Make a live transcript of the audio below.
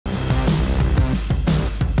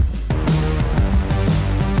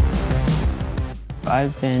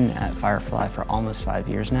I've been at Firefly for almost 5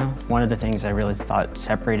 years now. One of the things I really thought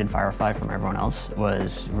separated Firefly from everyone else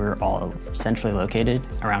was we're all centrally located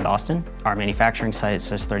around Austin. Our manufacturing site is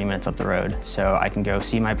just 30 minutes up the road, so I can go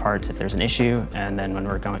see my parts if there's an issue, and then when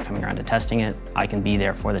we're coming around to testing it, I can be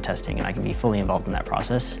there for the testing and I can be fully involved in that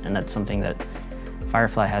process, and that's something that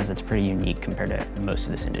Firefly has that's pretty unique compared to most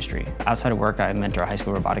of this industry. Outside of work, I mentor a high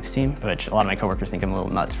school robotics team, which a lot of my coworkers think I'm a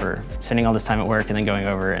little nuts for spending all this time at work and then going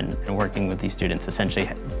over and working with these students, essentially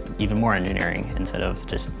even more engineering instead of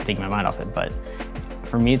just taking my mind off it. But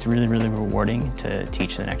for me, it's really, really rewarding to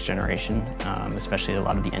teach the next generation, especially a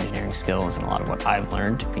lot of the engineering skills and a lot of what I've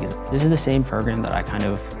learned, because this is the same program that I kind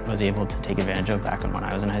of was able to take advantage of back when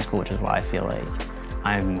I was in high school, which is why I feel like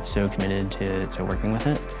I'm so committed to working with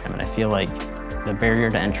it. I mean, I feel like the barrier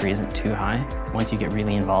to entry isn't too high. Once you get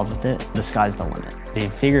really involved with it, the sky's the limit.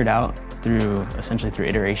 They've figured out essentially through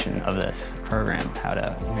iteration of this program how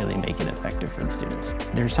to really make it effective for the students.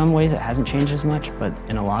 There's some ways it hasn't changed as much, but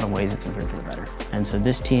in a lot of ways it's improved for the better. And so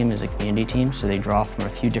this team is a community team, so they draw from a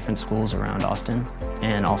few different schools around Austin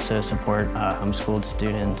and also support homeschooled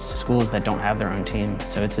students, schools that don't have their own team.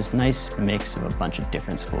 So it's this nice mix of a bunch of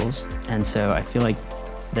different schools. And so I feel like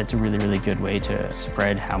that's a really, really good way to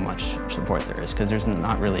spread how much support there is, because there's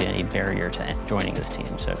not really any barrier to joining this team.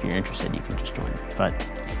 So if you're interested, you can just join. But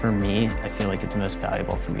for me, I feel like it's most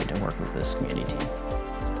valuable for me to work with this community team.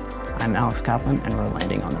 I'm Alex Kaplan, and we're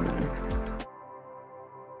landing on the moon.